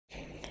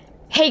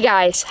Hey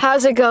guys,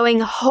 how's it going?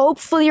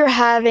 Hopefully you're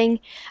having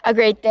a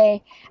great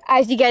day.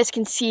 As you guys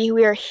can see,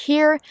 we are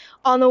here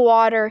on the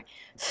water.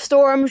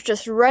 Storm's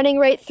just running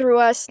right through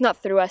us, not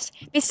through us,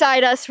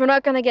 beside us. We're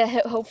not gonna get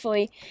hit,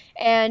 hopefully.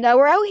 And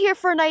we're out here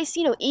for a nice,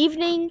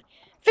 evening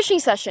fishing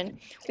session.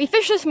 We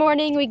fished this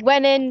morning, we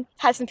went in,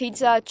 had some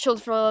pizza,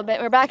 chilled for a little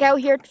bit. We're back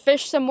out here to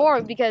fish some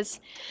more because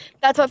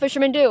that's what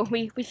fishermen do.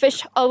 We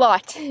fish a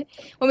lot,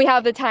 when we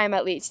have the time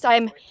at least.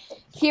 I'm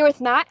here with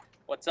Matt.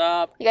 What's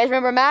up? You guys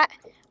remember Matt?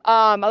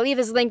 I'll leave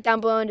his link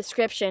down below in the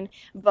description.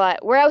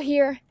 But we're out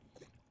here,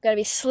 gonna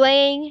be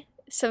slaying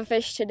some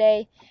fish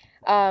today.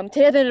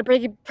 Today's been a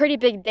pretty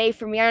big day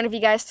for me. I don't know if you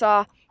guys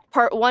saw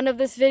part 1 of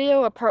this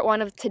video or part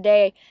 1 of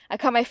today. I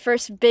caught my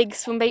first big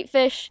swim bait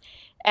fish,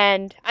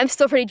 and I'm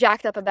still pretty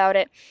jacked up about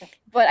it.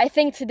 But I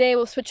think today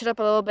we'll switch it up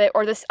a little bit,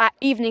 or this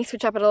evening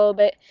switch up a little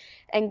bit,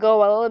 and go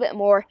a little bit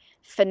more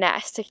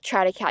finesse to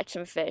try to catch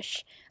some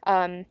fish.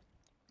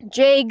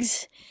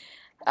 Jigs,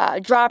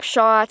 drop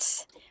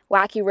shots,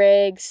 wacky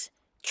rigs,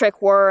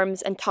 trick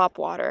worms, and top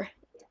water,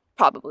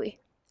 probably.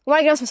 We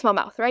want to get on some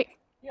smallmouth, right?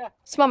 Yeah.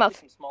 Smallmouth.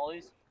 Some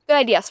smallies. Good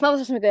idea. Smallmouth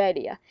is a good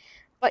idea.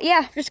 But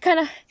yeah, just kind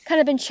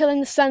of been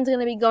chilling. The sun's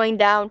gonna be going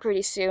down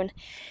pretty soon,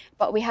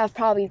 but we have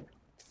probably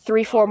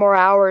 3-4 more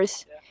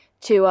hours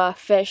to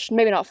fish.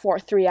 Maybe not 4,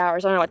 3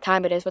 hours. I don't know what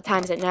time it is. What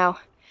time is it now?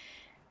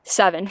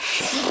 7.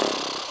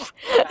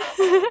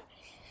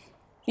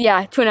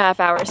 Yeah,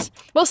 2.5 hours.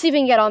 We'll see if we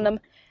can get on them.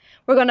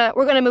 We're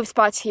gonna move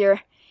spots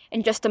here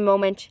in just a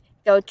moment.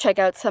 Go check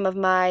out some of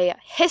my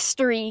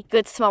history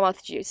good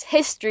smallmouth juice.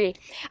 History.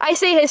 I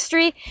say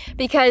history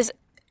because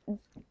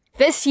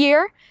this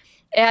year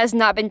it has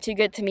not been too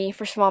good to me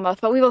for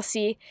smallmouth, but we will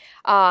see.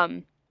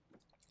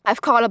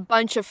 I've caught a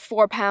bunch of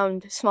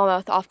 4-pound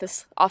smallmouth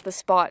off the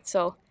spot,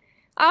 so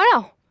I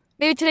don't know.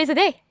 Maybe today's the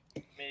day.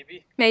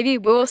 Maybe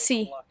we will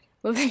see.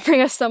 Will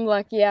bring us some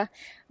luck, yeah.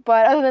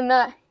 But other than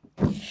that,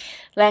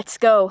 let's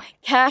go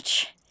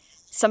catch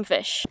some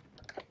fish.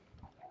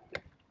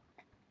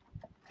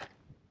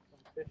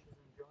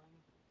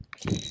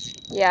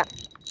 Yeah.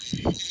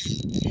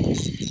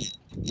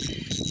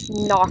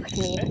 Knocked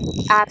me.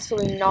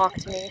 Absolutely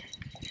knocked me.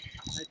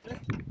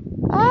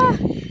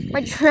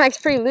 My drag's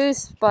pretty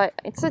loose, but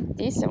it's a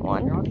decent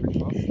one.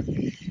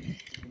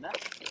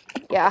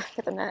 Yeah,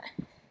 get the net.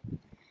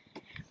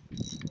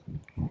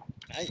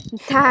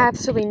 That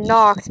absolutely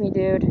knocked me,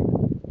 dude.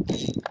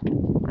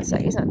 One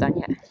sec, he's not done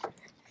yet.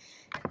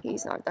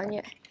 He's not done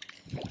yet.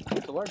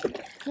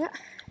 Yeah.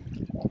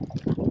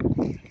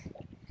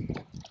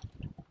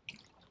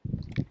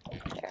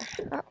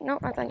 Oh, no,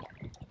 not done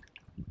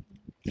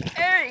yet.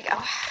 There you go.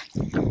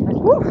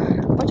 Woo!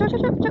 Watch out. There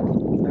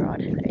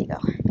you go.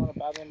 Not a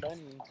bad one by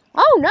any means.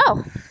 Oh,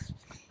 no.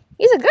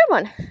 He's a good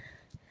one.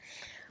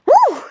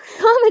 Woo!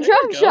 On the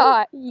drop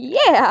shot.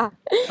 Yeah.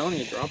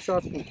 Tony, drop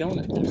shot's been killing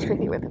it. Just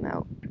quickly whip him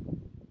out.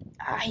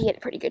 He hit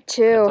it pretty good,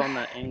 too. It's on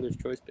that angler's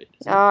choice bait.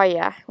 Oh,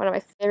 yeah. One of my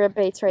favorite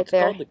baits right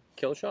there. It's called the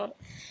kill shot?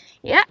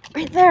 Yeah,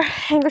 right there.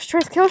 Angler's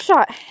choice kill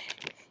shot.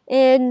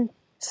 In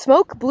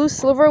smoke blue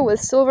silver with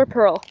silver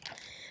pearl.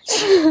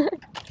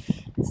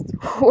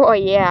 Oh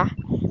yeah.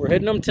 We're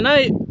hitting them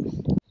tonight.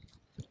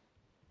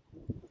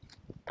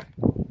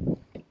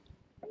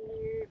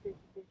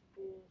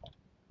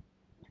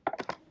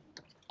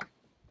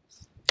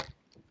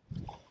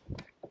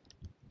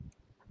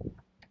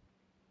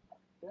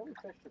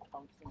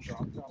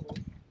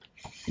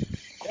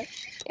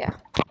 Yeah.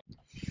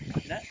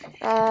 Net?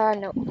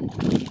 No.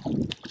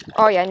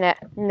 Oh yeah, net.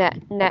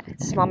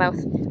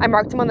 Smallmouth. I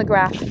marked him on the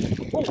graph.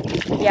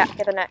 Yeah,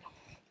 get the net.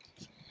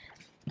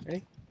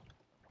 Ready?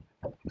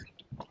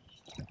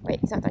 Wait,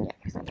 he's not done yet.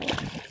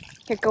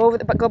 Here,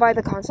 go by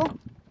the console.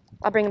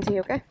 I'll bring him to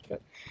you, okay?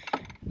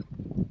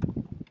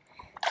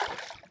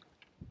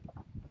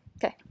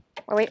 Okay.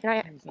 Oh wait, not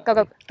yet. Go.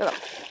 Nope.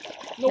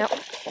 Nope.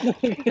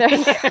 There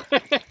you go.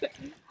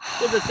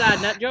 Was a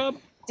sad net job?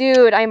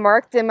 Dude, I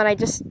marked him and I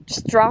just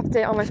dropped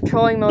it on my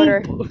trolling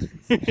motor.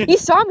 You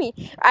saw me.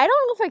 I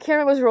don't know if my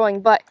camera was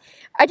rolling, but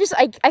I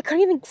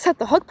couldn't even set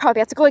the hook properly.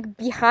 I had to go like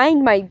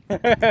behind my,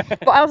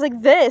 but I was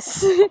like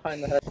this.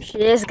 Here she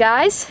is,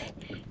 guys.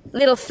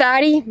 Little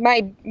fatty.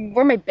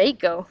 Where'd my bait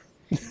go?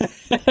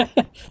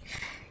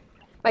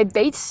 My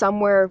bait's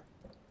somewhere.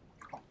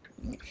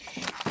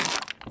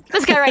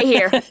 This guy right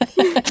here.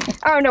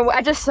 I don't know.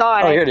 I just saw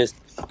it. Oh, here it is.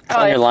 It's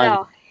on your line.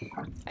 Fell.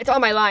 It's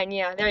on my line.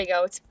 Yeah, there you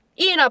go. It's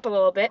eating up a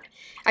little bit.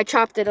 I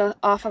chopped it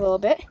off a little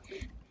bit.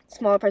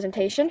 Smaller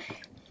presentation.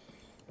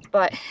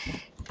 But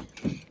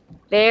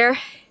there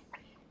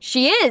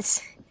she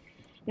is.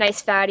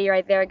 Nice fatty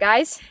right there,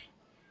 guys.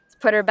 Let's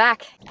put her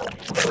back.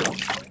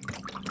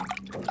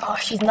 Oh,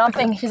 she's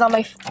numping. She's on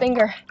my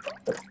finger.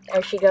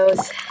 There she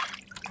goes.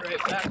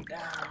 Right back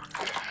down.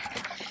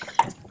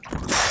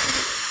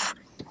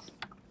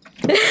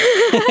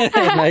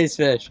 Nice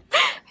fish.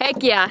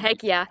 Heck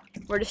yeah.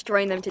 We're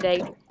destroying them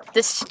today.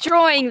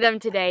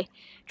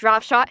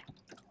 Drop shot,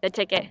 the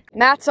ticket.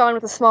 Matt's on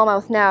with the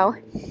smallmouth now.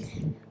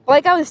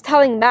 Like I was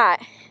telling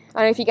Matt, I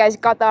don't know if you guys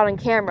got that on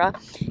camera,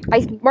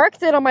 I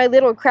marked it on my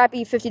little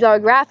crappy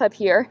 $50 graph up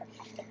here.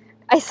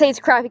 I say it's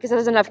crappy because it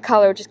doesn't have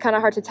color, which is kind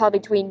of hard to tell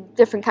between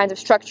different kinds of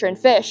structure and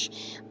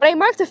fish. But I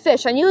marked a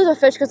fish. I knew it was a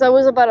fish because I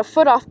was about a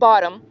foot off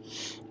bottom.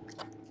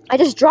 I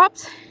just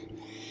dropped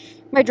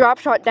my drop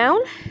shot down,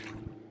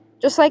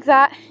 just like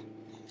that.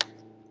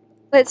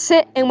 Let it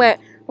sit and went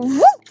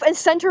whoop and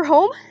sent her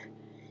home.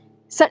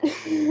 Sent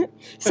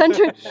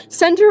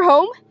her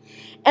home.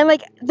 And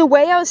like the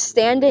way I was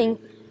standing,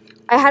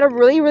 I had a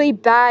really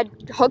bad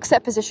hook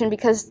set position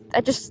because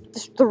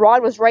the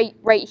rod was right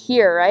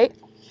here, right?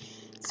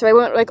 So I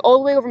went like all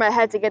the way over my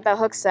head to get that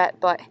hook set,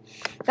 but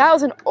that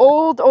was an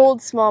old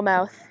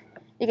smallmouth.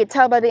 You could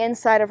tell by the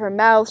inside of her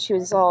mouth, she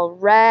was all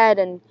red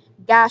and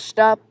gashed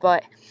up,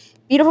 but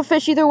beautiful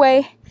fish either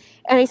way.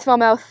 Any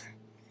smallmouth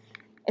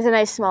is a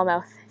nice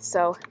smallmouth.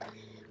 So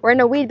we're in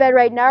a weed bed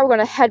right now. We're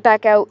gonna head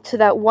back out to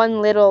that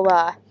one little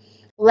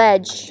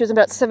ledge. She was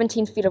about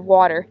 17 feet of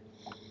water.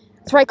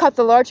 That's where I caught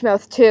the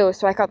largemouth too.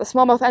 So I caught the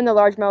smallmouth and the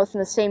largemouth in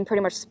the same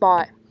pretty much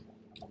spot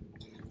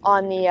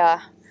on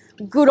the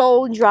good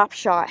old drop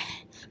shot.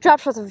 Drop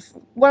shots are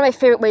one of my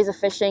favorite ways of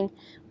fishing,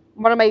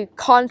 one of my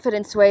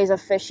confidence ways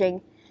of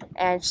fishing,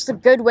 and it's just a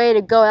good way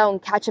to go out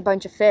and catch a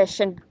bunch of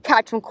fish and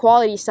catch some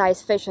quality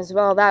size fish as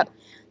well. That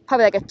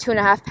probably like a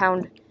 2.5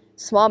 pound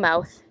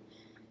smallmouth.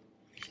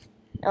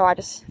 Oh, I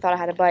just thought I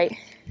had a bite.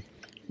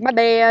 My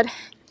bad.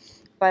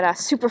 But a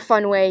super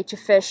fun way to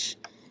fish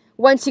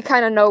once you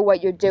kind of know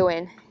what you're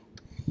doing.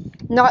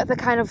 Not the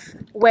kind of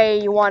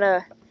way you want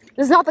to.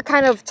 This is not the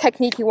kind of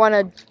technique you want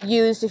to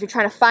use if you're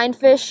trying to find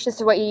fish. This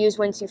is what you use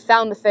once you've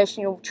found the fish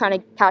and you're trying to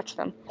catch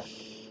them.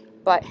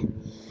 But,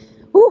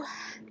 whew,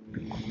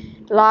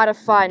 lot of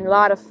fun.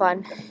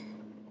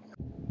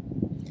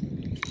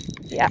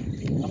 Yeah.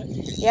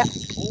 Yep.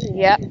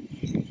 Yep.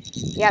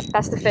 Yep,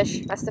 that's the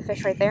fish. That's the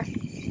fish right there.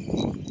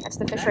 That's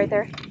the fish right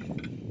there.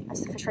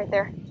 That's the fish right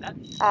there.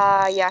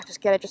 Yeah,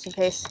 just get it just in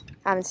case.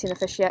 I haven't seen the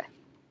fish yet.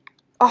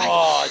 Oh,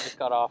 I just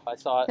got off. I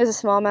saw it. It was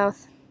a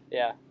smallmouth.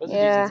 Yeah, it was a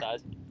decent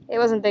size. It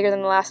wasn't bigger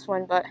than the last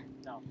one, but.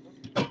 No.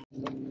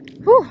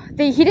 Whew,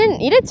 he didn't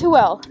eat it too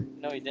well.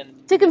 No, he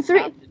didn't. Took him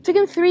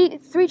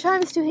three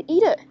times to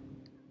eat it.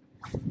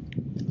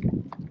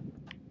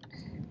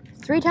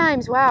 3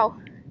 times, wow.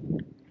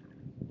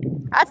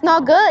 That's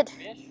not good.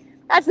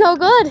 That's no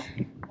good.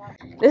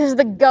 This is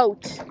the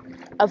goat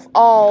of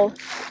all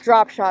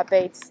drop shot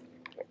baits.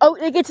 Oh,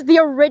 it's the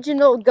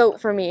original goat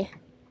for me.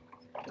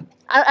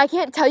 I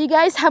can't tell you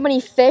guys how many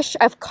fish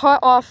I've caught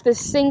off this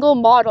single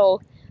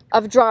model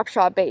of drop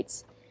shot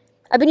baits.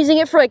 I've been using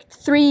it for like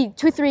 3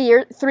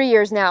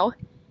 years now.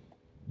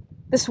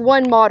 This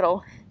one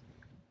model.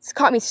 It's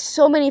caught me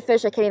so many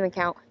fish I can't even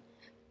count.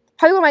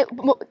 Probably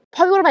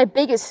one of my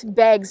biggest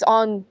bags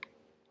on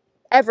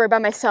ever by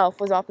myself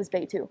was off this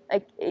bait too.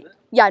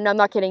 Yeah, no, I'm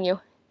not kidding you.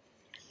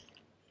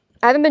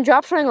 I haven't been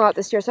drop shotting a lot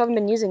this year, so I haven't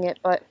been using it,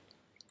 but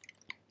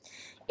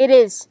it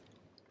is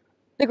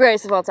the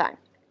greatest of all time.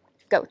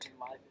 Goat.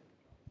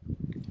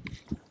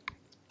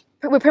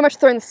 We're pretty much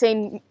throwing the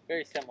same,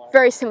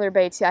 very similar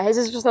baits. Yeah, his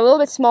is just a little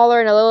bit smaller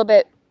and a little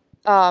bit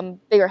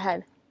bigger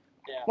head.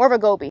 Yeah. More of a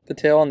goby. The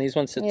tail on these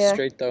ones sits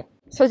straight though.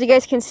 So as you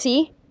guys can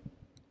see,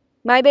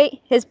 my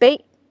bait, his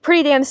bait,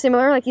 pretty damn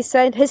similar. Like he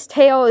said, his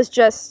tail is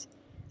just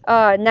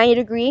 90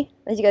 degree,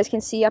 as you guys can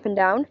see, up and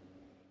down.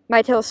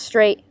 My tail's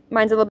straight.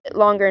 Mine's a little bit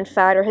longer and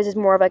fatter. His is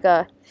more of like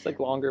a. It's like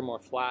longer, more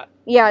flat.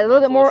 Yeah, a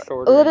little bit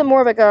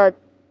more of like a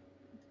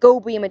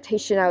goby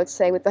imitation, I would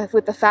say, with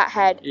the fat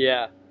head.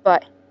 Yeah.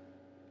 But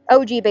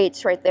OG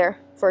baits right there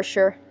for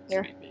sure.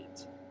 Here.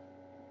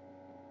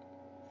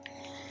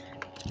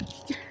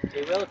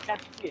 They will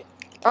catch fish.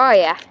 Oh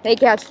yeah, they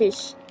catch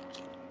fish.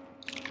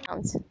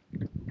 Pounds.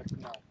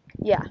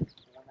 Yeah. 1.5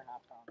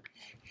 pounds.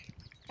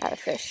 Out of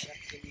fish.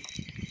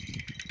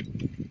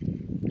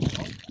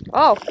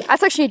 Oh,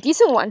 that's actually a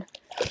decent one.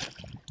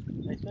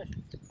 Nice fish.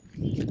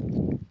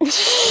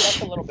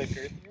 That's a little bit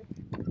girthier.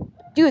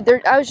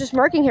 Dude, I was just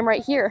marking him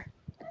right here.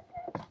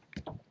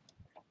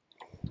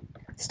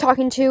 He's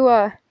talking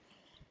to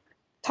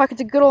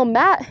good old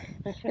Matt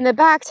in the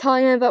back,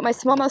 telling him about my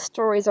smallmouth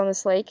stories on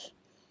this lake.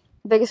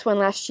 Biggest one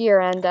last year,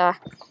 and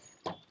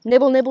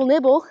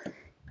nibble,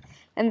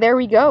 and there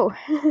we go.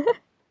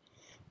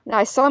 Now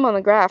I saw him on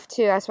the graph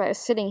too. That's why I was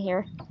sitting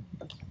here.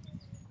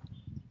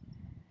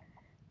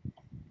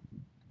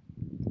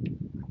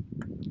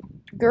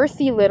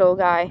 Girthy little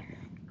guy.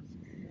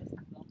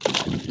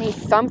 And he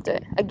thumped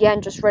it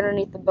again, just right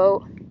underneath the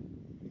boat.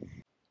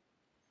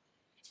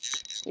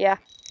 Yeah,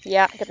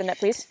 get the net,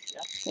 please.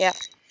 Yeah.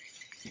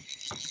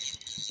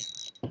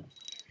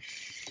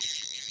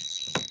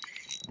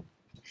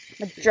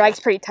 The drag's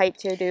pretty tight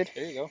too, dude.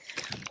 There you go.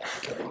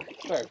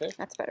 Better fish.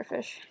 That's better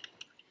fish.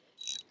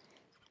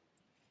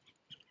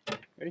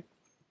 Ready?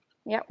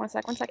 Yeah, one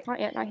sec. Not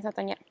yet. No, he's not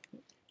done yet.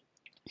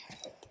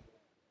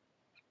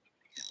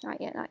 Not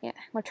yet.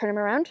 Want to turn him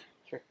around?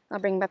 Sure. I'll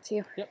bring him back to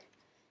you. Yep.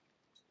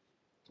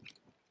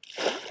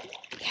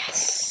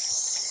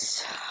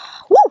 Yes.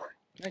 Woo!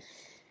 Nice.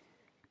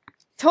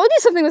 Told you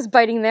something was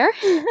biting there.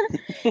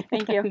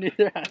 Thank you.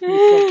 Neither had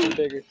something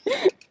bigger.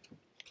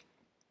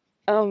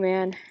 Oh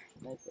man.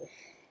 Nice fish.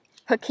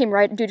 Hook came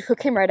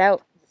right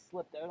out.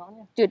 slipped out on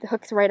you? Dude, the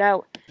hook's right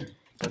out.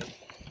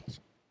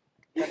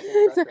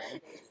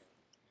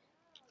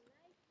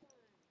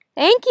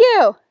 Thank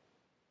you.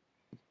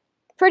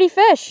 Pretty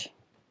fish.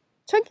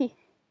 Chunky.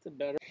 It's a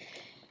better.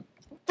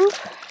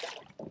 Oof.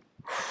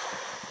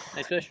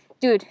 Nice fish.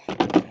 Dude,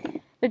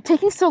 they're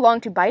taking so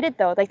long to bite it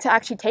though, like to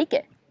actually take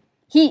it.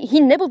 He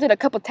nibbled it a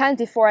couple times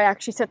before I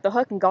actually set the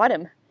hook and got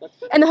him.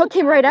 And the hook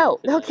came right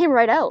out. The hook came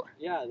right out.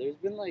 Yeah, there's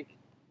been like,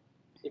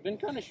 they've been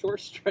kind of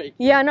short strike.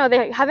 Yeah, no,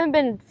 they haven't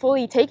been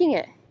fully taking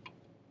it.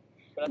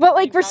 But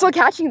like, we're still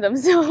catching them,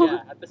 so.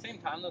 Yeah, at the same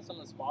time though, some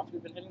of the spots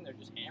we've been hitting, they're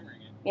just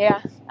hammering it.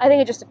 Yeah, I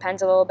think it just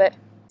depends a little bit.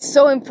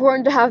 So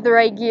important to have the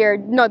right gear.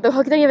 No, the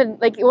hook didn't even,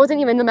 like, it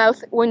wasn't even in the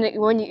mouth when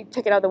you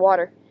took it out of the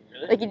water.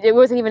 Really? Like, it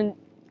wasn't even,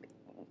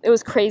 it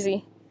was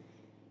crazy.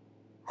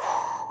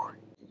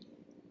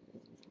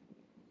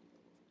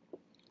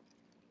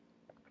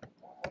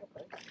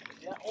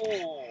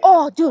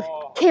 Oh, dude,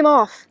 came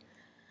off.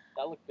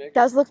 That looked big.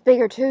 Does look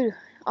bigger too.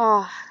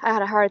 Oh, I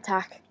had a heart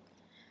attack.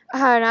 I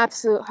had an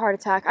absolute heart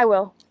attack. I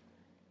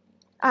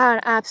had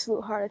an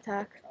absolute heart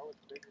attack.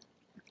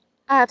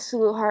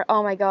 Absolute heart.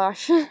 Oh my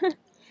gosh.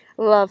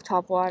 Love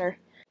top water.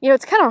 You know,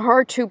 it's kind of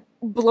hard to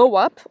blow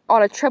up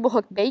on a treble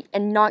hook bait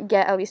and not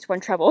get at least one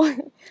treble.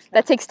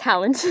 That takes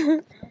talent.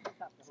 I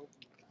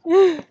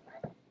don't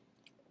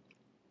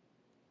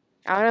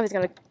know if he's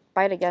gonna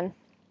bite again.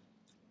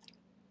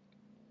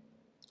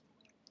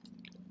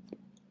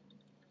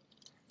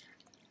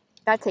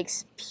 That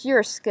takes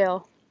pure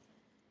skill.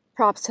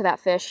 Props to that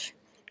fish.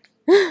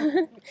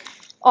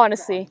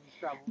 Honestly.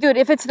 Dude,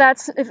 if it's that,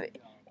 if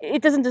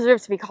it doesn't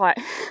deserve to be caught.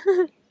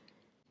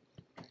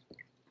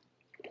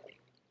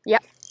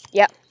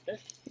 Yep.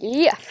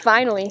 Yeah,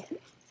 finally.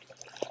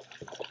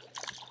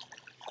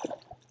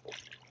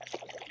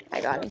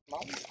 I got him.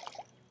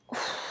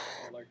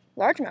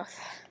 Largemouth.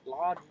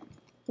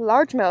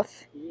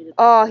 Largemouth.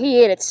 Oh,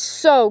 he ate it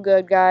so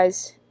good,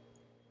 guys.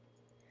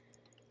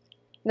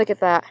 Look at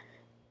that.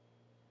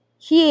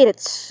 He ate it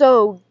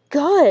so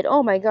good.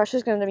 Oh my gosh, this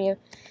is gonna be a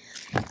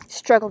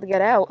struggle to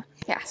get out.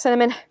 Yeah,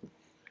 cinnamon.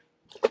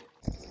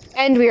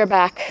 And we are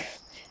back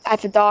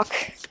at the dock.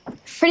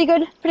 Pretty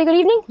good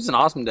evening. It was an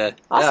awesome day.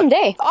 Awesome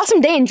day.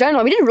 Awesome day in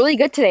general. We did really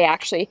good today,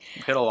 actually.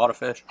 We hit a lot of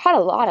fish. Had a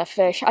lot of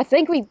fish. I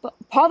think we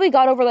probably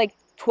got over like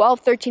 12,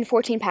 13,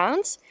 14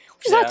 pounds,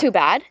 which is not too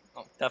bad.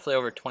 Oh, definitely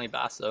over 20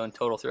 bass, though, in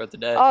total throughout the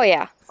day. Oh,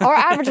 yeah. Our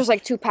average was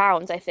like 2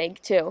 pounds, I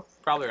think, too.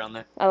 Probably around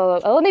there.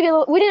 Maybe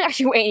we didn't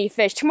actually weigh any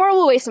fish. Tomorrow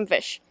we'll weigh some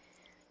fish.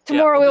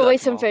 Tomorrow we'll weigh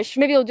some fish.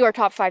 Maybe we'll do our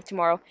top 5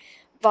 tomorrow.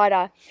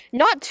 But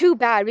not too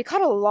bad. We caught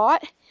a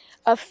lot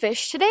of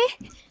fish today.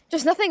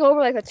 Just nothing over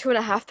like the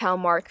 2.5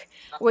 pound mark.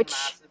 Which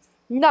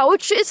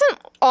isn't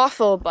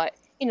awful, but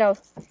you know,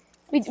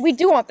 we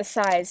do want the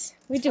size.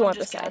 We do want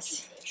the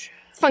size. It's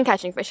fun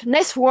catching fish.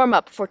 Nice warm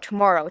up for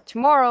tomorrow.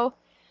 Tomorrow,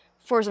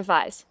 4s and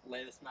 5s.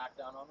 Lay the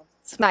smackdown on him.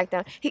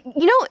 Smackdown.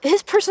 You know,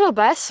 his personal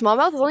best,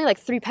 smallmouth, is only like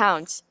 3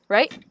 pounds,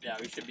 right? Yeah,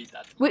 we should beat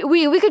that tomorrow.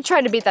 We could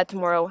try to beat that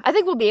tomorrow. I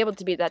think we'll be able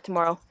to beat that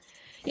tomorrow.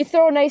 You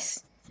throw a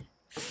nice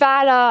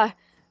fat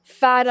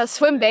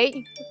swim bait,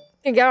 you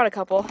can get on a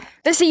couple.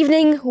 This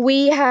evening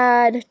we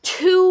had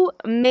 2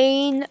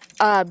 main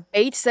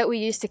baits that we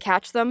used to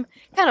catch them.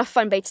 Kind of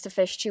fun baits to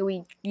fish too.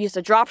 We used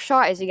a drop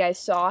shot, as you guys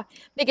saw.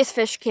 Biggest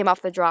fish came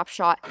off the drop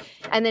shot.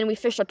 And then we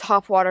fished a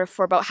top water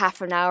for about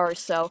half an hour or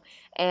so.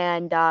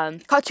 And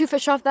caught 2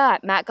 fish off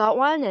that. Matt got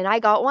one and I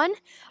got one.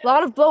 A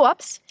lot of blow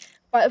ups,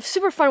 but a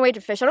super fun way to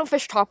fish. I don't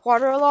fish top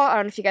water a lot. I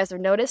don't know if you guys have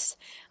noticed.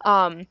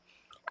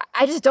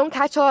 I just don't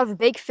catch a lot of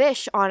big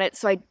fish on it,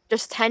 so I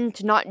just tend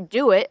to not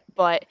do it,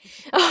 but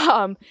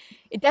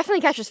it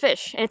definitely catches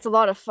fish, and it's a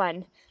lot of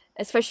fun,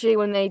 especially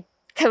when they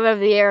come out of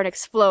the air and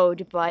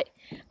explode. But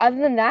other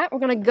than that, we're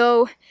going to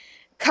go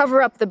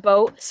cover up the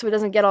boat so it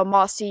doesn't get all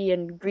mossy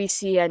and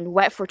greasy and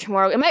wet for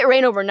tomorrow. It might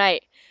rain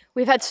overnight.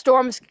 We've had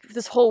storms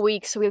this whole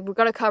week, so we're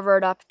going to cover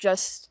it up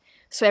just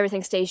so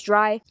everything stays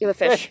dry. You have a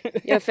fish.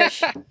 You have a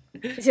fish.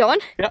 Is he on?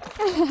 Yeah.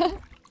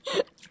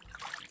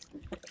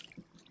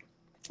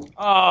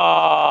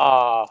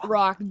 Oh,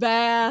 rock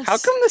bass. How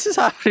come this is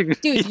happening?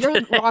 Dude, you're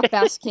a rock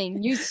bass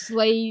king. You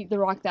slay the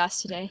rock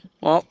bass today.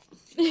 Well,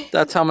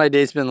 that's how my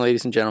day's been,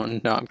 ladies and gentlemen.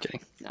 No, I'm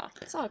kidding. No,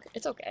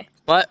 it's okay.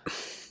 But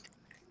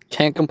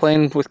can't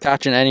complain with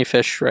catching any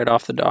fish right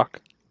off the dock.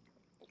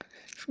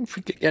 If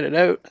we could get it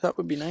out, that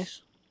would be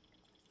nice.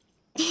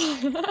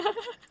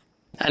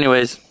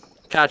 Anyways,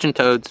 catching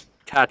toads.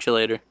 Catch you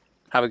later.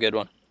 Have a good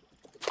one.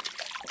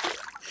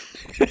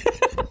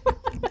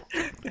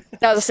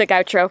 That was a sick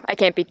outro. I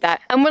can't beat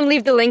that. I'm going to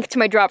leave the link to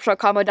my drop shot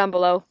combo down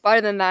below. But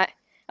other than that,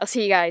 I'll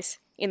see you guys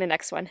in the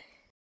next one.